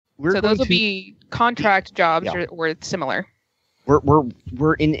So those will be contract jobs or similar.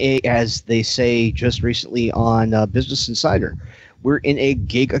 We're in a, as they say just recently on Business Insider, we're in a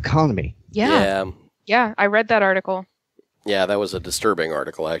gig economy. Yeah, I read that article. Yeah, that was a disturbing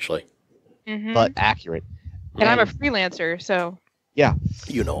article, actually. Mm-hmm. But accurate. And I'm a freelancer, so... Yeah.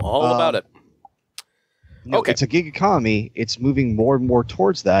 You know all about it. No, okay. It's a gig economy. It's moving more and more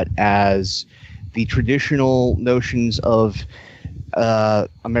towards that as the traditional notions of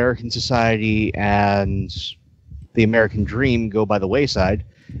American society and the American dream go by the wayside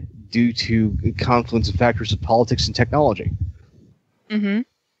due to confluence of factors of politics and technology. Mm-hmm.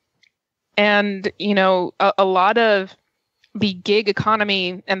 And, a lot of the gig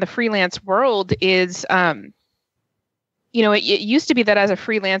economy and the freelance world is, it used to be that as a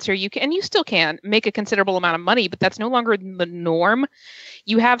freelancer, you can, and you still can, make a considerable amount of money, but that's no longer the norm.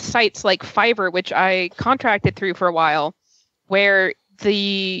 You have sites like Fiverr, which I contracted through for a while, where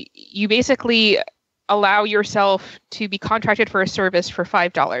you basically allow yourself to be contracted for a service for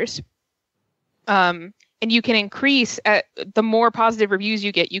 $5. And you can increase, the more positive reviews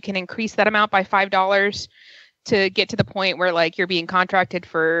you get, you can increase that amount by $5 to get to the point where like you're being contracted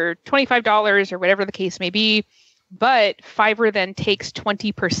for $25 or whatever the case may be. But Fiverr then takes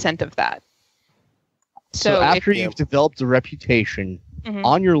 20% of that. So after you've developed a reputation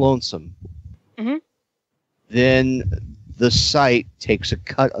on your lonesome, then the site takes a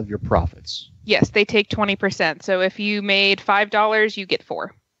cut of your profits. Yes, they take 20%. So if you made $5, you get $4.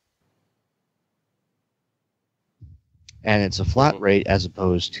 And it's a flat rate as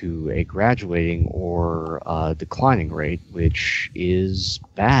opposed to a graduating or declining rate, which is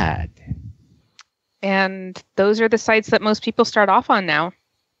bad. And those are the sites that most people start off on now.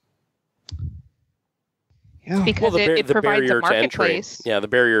 Yeah. Because it provides a marketplace. The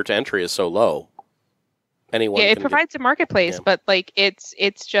barrier to entry is so low. Anyone it provides a marketplace, but like it's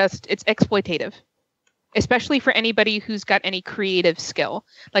exploitative. Especially for anybody who's got any creative skill.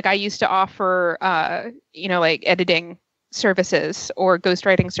 Like I used to offer like editing services or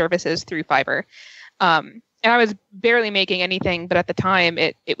ghostwriting services through Fiverr. And I was barely making anything, but at the time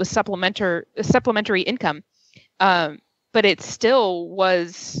it was supplementary income. But it still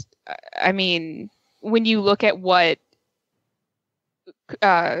was, when you look at what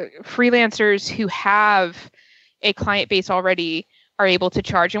freelancers who have a client base already are able to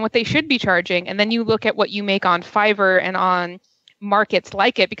charge and what they should be charging, and then you look at what you make on Fiverr and on markets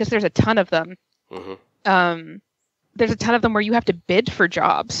like it, because there's a ton of them. Mm-hmm. There's a ton of them where you have to bid for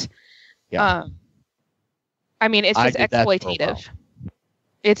jobs. Yeah. It's just exploitative.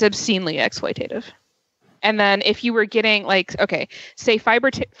 It's obscenely exploitative. And then if you were getting say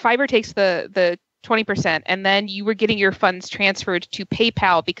Fiverr takes the 20%, and then you were getting your funds transferred to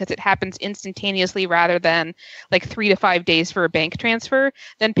PayPal because it happens instantaneously rather than like 3 to 5 days for a bank transfer,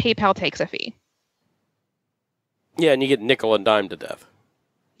 then PayPal takes a fee. Yeah, and you get nickel and dime to death.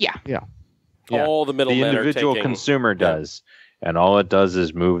 Yeah. Yeah. All the middlemen are taking... The individual consumer does, and all it does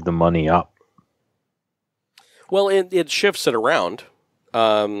is move the money up. Well, it shifts it around.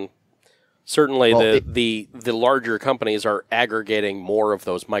 Certainly, the larger companies are aggregating more of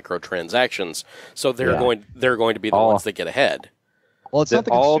those microtransactions, so they're going to be the ones that get ahead. Well, it's not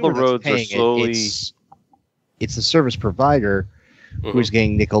the all the consumer roads that's are paying slowly. It's the service provider who's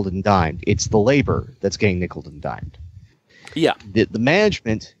getting nickeled and dimed. It's the labor that's getting nickeled and dimed. Yeah, the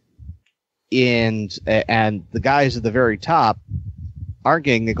management and the guys at the very top aren't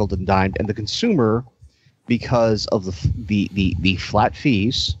getting nickeled and dimed, and the consumer, because of the flat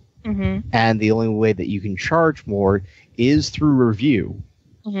fees. Mm-hmm. And the only way that you can charge more is through review.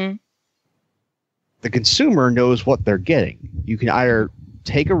 Mm-hmm. The consumer knows what they're getting. You can either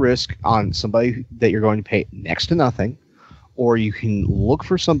take a risk on somebody that you're going to pay next to nothing, or you can look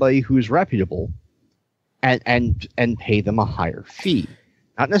for somebody who's reputable and pay them a higher fee.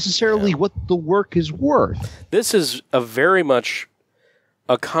 Not necessarily what the work is worth. This is a very much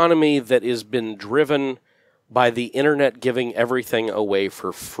economy that has been driven by the internet giving everything away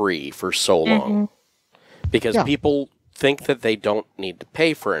for free for so long. Because people think that they don't need to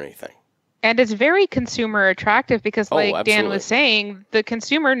pay for anything. And it's very consumer attractive because Dan was saying, the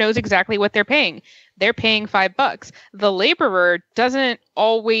consumer knows exactly what they're paying. They're paying $5. The laborer doesn't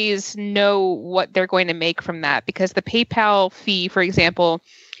always know what they're going to make from that, because the PayPal fee, for example,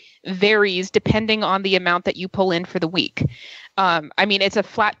 varies depending on the amount that you pull in for the week. It's a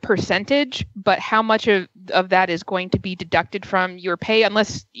flat percentage, but how much of that is going to be deducted from your pay,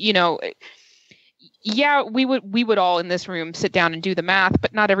 unless, we would all in this room sit down and do the math,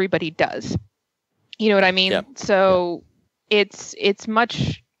 but not everybody does. You know what I mean? Yeah. So it's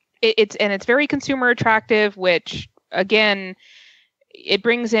very consumer attractive, which again, it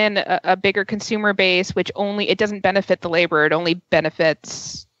brings in a bigger consumer base, which it doesn't benefit the laborer. It only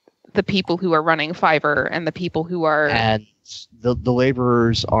benefits the people who are running Fiverr and the people who are... And the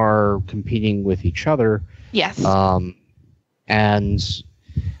laborers are competing with each other. Yes. And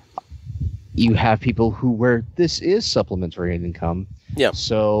you have people where this is supplementary income. Yeah.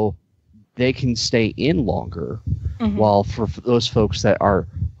 So they can stay in longer. While for those folks that are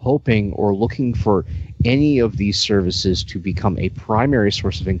hoping or looking for any of these services to become a primary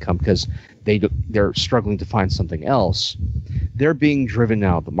source of income because they're struggling to find something else, they're being driven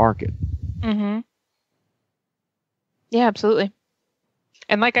out of the market. Yeah, absolutely.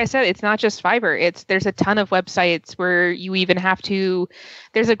 And like I said, it's not just Fiverr. There's a ton of websites where you even have to...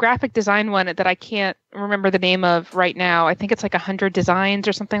 There's a graphic design one that I can't remember the name of right now. I think it's like 100 designs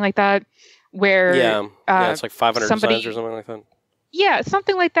or something like that. Where it's like 500 designs or something like that. Yeah,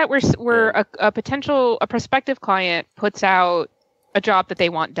 something like that. Where a prospective client puts out a job that they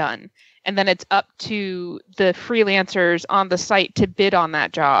want done, and then it's up to the freelancers on the site to bid on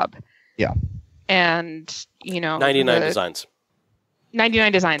that job. Yeah, and 99 designs.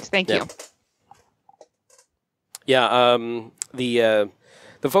 99 designs. Thank you. Yeah, the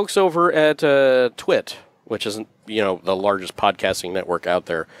folks over at Twit, which isn't the largest podcasting network out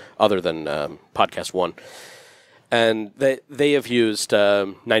there, other than Podcast One, and they have used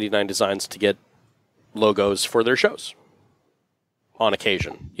 99 designs to get logos for their shows on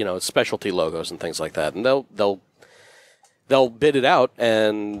occasion. Specialty logos and things like that, and they'll bid it out,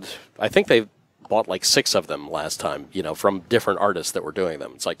 and I think they bought like 6 of them last time, from different artists that were doing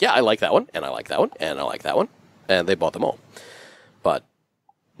them. It's like, yeah, I like that one, and I like that one, and I like that one, and they bought them all. But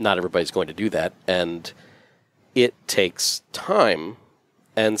not everybody's going to do that, and it takes time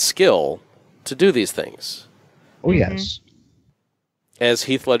and skill to do these things. Oh, yes. As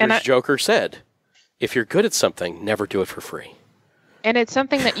Heath Ledger's Joker said, if you're good at something, never do it for free. And it's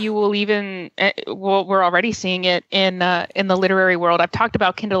something that you will even, we're already seeing it in the literary world. I've talked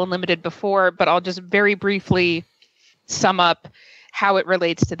about Kindle Unlimited before, but I'll just very briefly sum up how it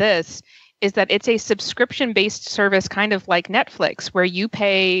relates to this, is that it's a subscription-based service kind of like Netflix, where you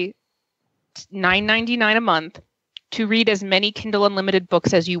pay $9.99 a month to read as many Kindle Unlimited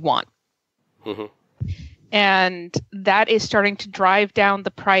books as you want. And that is starting to drive down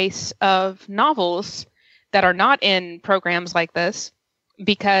the price of novels that are not in programs like this,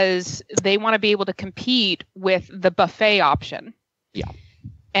 because they want to be able to compete with the buffet option. Yeah.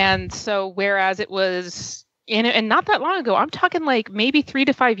 And so whereas it was, and not that long ago, I'm talking like maybe 3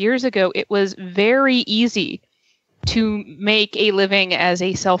 to 5 years ago, it was very easy to make a living as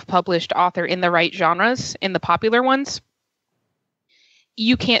a self-published author in the right genres, in the popular ones.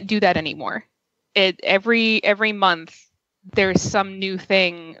 You can't do that anymore. Every month, there's some new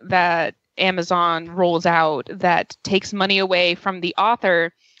thing that Amazon rolls out that takes money away from the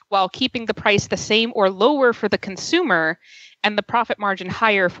author while keeping the price the same or lower for the consumer and the profit margin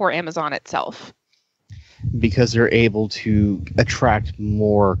higher for Amazon itself. Because they're able to attract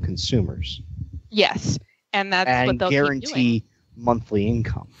more consumers. Yes. And that's what they'll guarantee monthly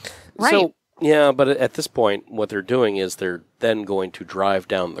income. Right. So, yeah, but at this point, what they're doing is they're then going to drive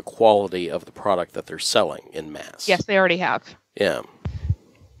down the quality of the product that they're selling in mass. Yes, they already have. Yeah.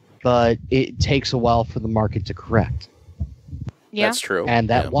 But it takes a while for the market to correct. Yeah. That's true. And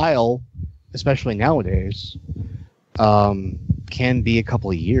that while, especially nowadays, can be a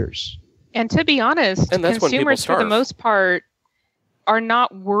couple of years. And to be honest, and that's consumers, for the most part, are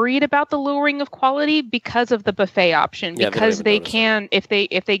not worried about the lowering of quality because of the buffet option. Because they can, if they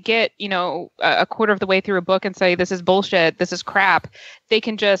get, a quarter of the way through a book and say, this is bullshit, this is crap, they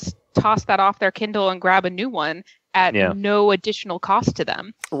can just toss that off their Kindle and grab a new one at no additional cost to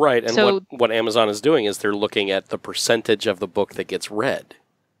them. Right. And so, what Amazon is doing is they're looking at the percentage of the book that gets read.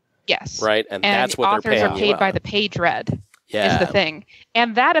 Yes. Right. And that's what they're paying. Authors are paid by the page read. Yeah. Is the thing.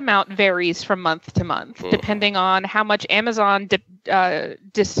 And that amount varies from month to month, depending on how much Amazon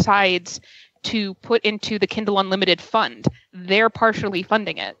decides to put into the Kindle Unlimited fund. They're partially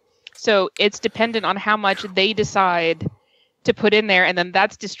funding it. So it's dependent on how much they decide to put in there, and then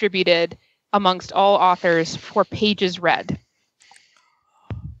that's distributed amongst all authors for pages read.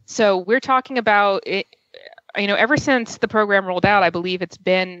 So we're talking about it, ever since the program rolled out, I believe it's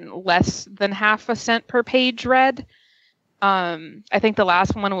been less than half a cent per page read. I think the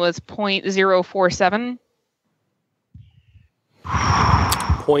last one was 0.047.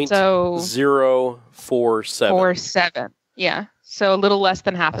 0.047. Yeah. So a little less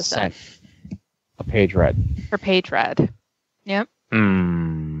than half a cent. A page read. Per page read. Yep.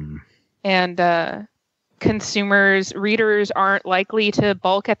 And readers aren't likely to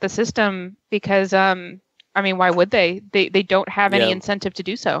balk at the system because I mean, why would they? They don't have any incentive to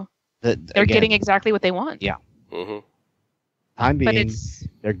do so. They're getting exactly what they want. Yeah. Mm-hmm. Time being,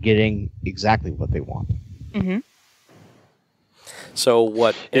 they're getting exactly what they want. Mm-hmm. So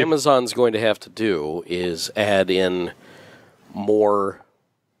what Amazon's going to have to do is add in more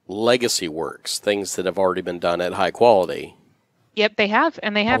legacy works, things that have already been done at high quality. Yep, they have.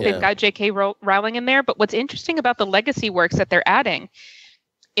 And they have. Yeah. They've got J.K. Rowling in there. But what's interesting about the legacy works that they're adding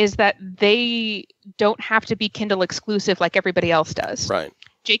is that they don't have to be Kindle exclusive like everybody else does. Right.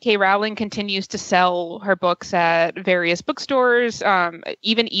 J.K. Rowling continues to sell her books at various bookstores,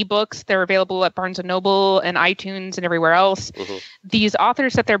 even ebooks. They're available at Barnes & Noble and iTunes and everywhere else. Mm-hmm. These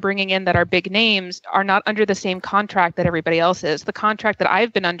authors that they're bringing in that are big names are not under the same contract that everybody else is. The contract that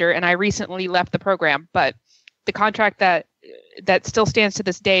I've been under, and I recently left the program, but the contract that still stands to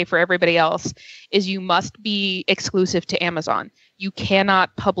this day for everybody else is you must be exclusive to Amazon. You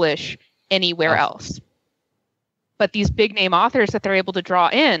cannot publish anywhere else. But these big name authors that they're able to draw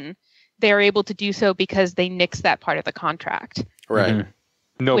in, they're able to do so because they nix that part of the contract. Right.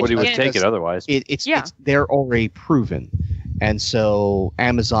 Mm-hmm. Nobody would take it otherwise. It's they're already proven. And so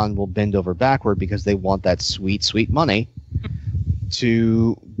Amazon will bend over backward because they want that sweet, sweet money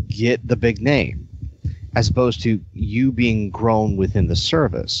to get the big name, as opposed to you being grown within the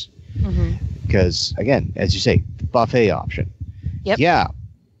service. Mm-hmm. Because, again, as you say, the buffet option. Yep. Yeah,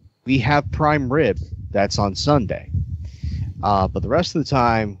 we have prime rib. That's on Sunday. But the rest of the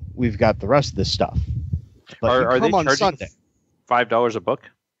time, we've got the rest of this stuff. But are they on charging Sunday. $5 a book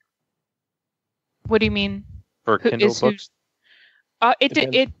What do you mean? for Kindle books?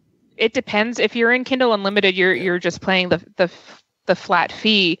 It depends. If you're in Kindle Unlimited, you're just paying the flat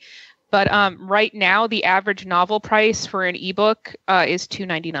fee. But right now, the average novel price for an ebook is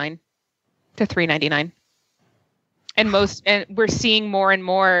 $2.99 to $3.99. And we're seeing more and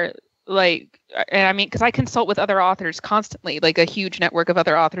more, like, and I mean, because I consult with other authors constantly, like a huge network of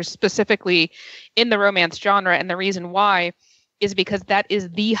other authors, specifically in the romance genre. And the reason why is because that is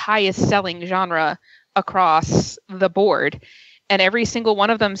the highest selling genre across the board. And every single one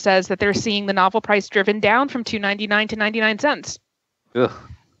of them says that they're seeing the novel price driven down from $2.99 to 99 cents. Ugh.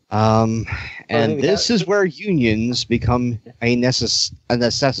 And this is where unions become a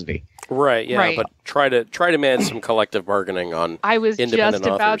necessity. Right, yeah, Right. but try to manage some collective bargaining on I was independent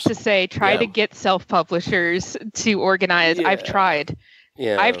just about authors. to say, try to get self-publishers to organize. Yeah. I've tried.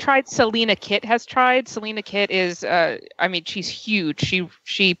 Yeah. I've tried. Selena Kitt has tried. Selena Kitt is, I mean, she's huge.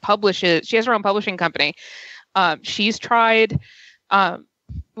 She publishes. She has her own publishing company. She's tried.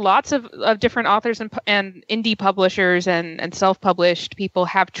 Lots of different authors and indie publishers and self-published people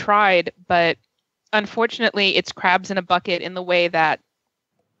have tried, but unfortunately, it's crabs in a bucket in the way that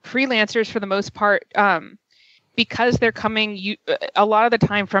freelancers, for the most part, because they're coming a lot of the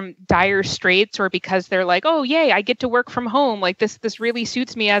time from dire straits, or because they're like, oh yay, I get to work from home, like this really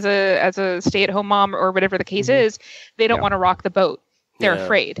suits me as a stay-at-home mom, or whatever the case is. They don't want to rock the boat. They're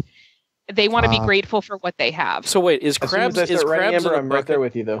afraid. They want to be grateful for what they have. So wait, is crabs in a I'm right there bucket?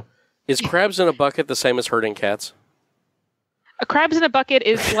 with you, though. Is crabs in a bucket the same as herding cats? A crabs in a bucket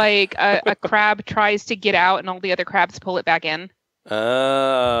is like a crab tries to get out and all the other crabs pull it back in.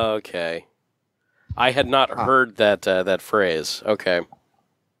 Okay. I had not heard that phrase. Okay.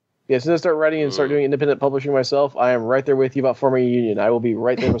 Yeah, as soon as I start writing and start doing independent publishing myself, I am right there with you about forming a union. I will be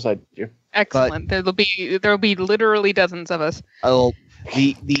right there beside you. Excellent. There'll be literally dozens of us. Oh,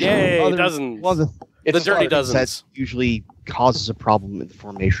 the Yay, dozens. Well, The dirty dozens. that usually causes a problem in the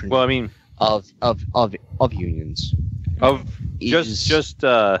formation. Well, I mean, of unions. Just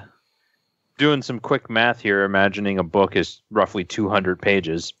doing some quick math here, imagining a book is roughly 200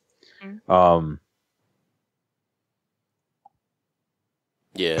 pages.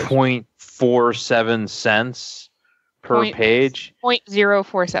 Yeah. 0.47 cents per page.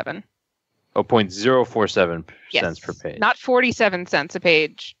 0.047. Oh, 0.047 Yes. cents per page. Not 47 cents a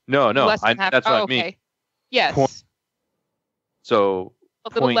page. No, Less than half. that's what I okay. mean. Yes. So A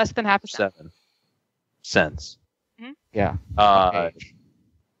little less than half a cent. 7 cents. Yeah.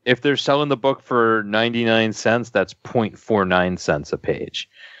 If they're selling the book for 99 cents, that's 0.49 cents a page.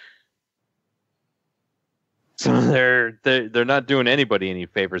 So they're not doing anybody any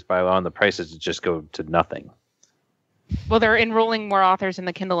favors by allowing the prices to just go to nothing. Well, they're enrolling more authors in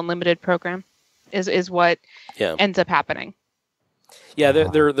the Kindle Unlimited program, is what ends up happening. Yeah,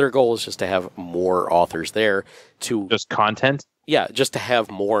 their goal is just to have more authors there to just content. Yeah, just to have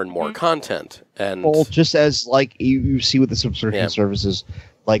more and more content, and well, just as like you see with the subscription services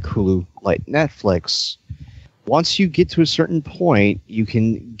like Hulu, like Netflix. Once you get to a certain point, you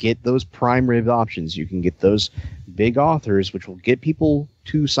can get those prime rib options. You can get those big authors, which will get people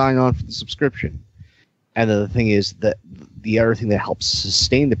to sign on for the subscription. And the thing is that the other thing that helps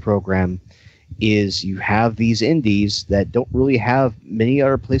sustain the program is you have these indies that don't really have many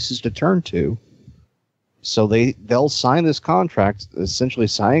other places to turn to. So they'll sign this contract, essentially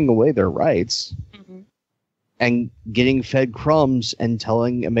signing away their rights, and getting fed crumbs and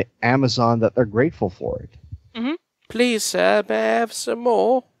telling Amazon that they're grateful for it. Mm-hmm. Please, sir, may I have some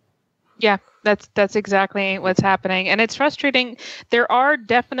more? Yeah, that's exactly what's happening. And it's frustrating. There are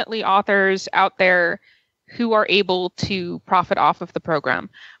definitely authors out there who are able to profit off of the program.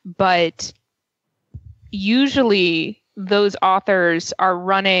 But usually those authors are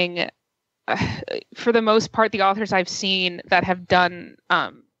running, for the most part, the authors I've seen that have done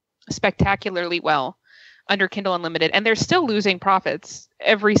spectacularly well under Kindle Unlimited, and they're still losing profits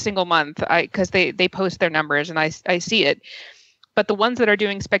every single month because they post their numbers and I see it. But the ones that are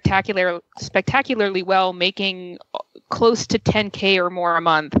doing spectacularly well, making close to 10K or more a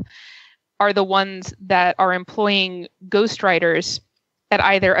month, are the ones that are employing ghostwriters at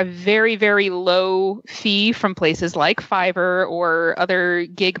either a very, very low fee from places like Fiverr or other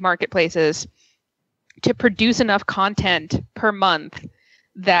gig marketplaces to produce enough content per month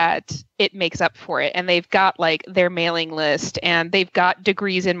that it makes up for it. And they've got like their mailing list and they've got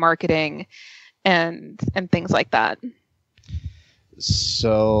degrees in marketing and things like that.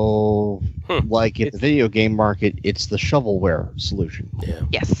 So, like in the video game market, it's the shovelware solution. Yeah.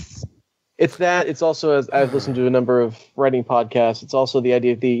 Yes. It's that. It's also, as I've listened to a number of writing podcasts, it's also the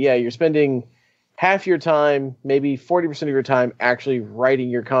idea of you're spending half your time, maybe 40% of your time actually writing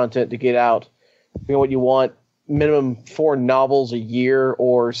your content to get out. You know what you want, minimum 4 novels a year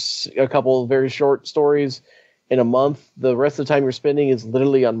or a couple of very short stories in a month. The rest of the time you're spending is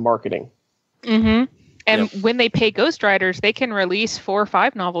literally on marketing. Mm-hmm. And when they pay ghostwriters, they can release 4 or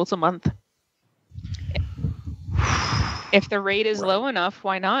 5 novels a month. If the rate is low enough,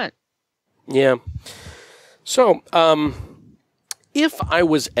 why not? Yeah. So, if I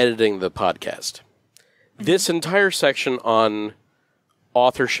was editing the podcast, this entire section on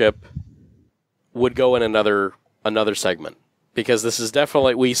authorship would go in another segment, because this is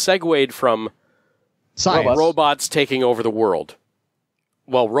definitely, we segued from robots taking over the world.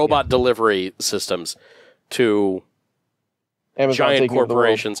 Well, robot delivery systems to Amazon giant taking over the world.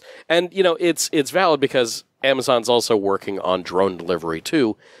 corporations. And, it's valid because Amazon's also working on drone delivery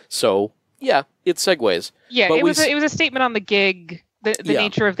too. So, yeah, it segues. Yeah, but it was a statement on the gig, the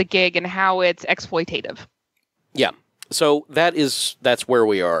nature of the gig and how it's exploitative. Yeah. So that's where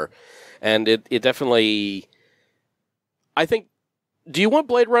we are. And it definitely, I think, do you want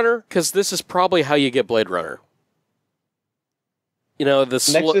Blade Runner? Because this is probably how you get Blade Runner.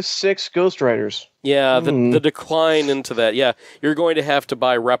 Nexus 6 ghostwriters. Yeah, the decline into that. Yeah, you're going to have to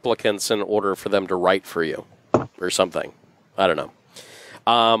buy replicants in order for them to write for you, or something. I don't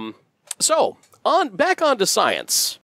know. So back on to science.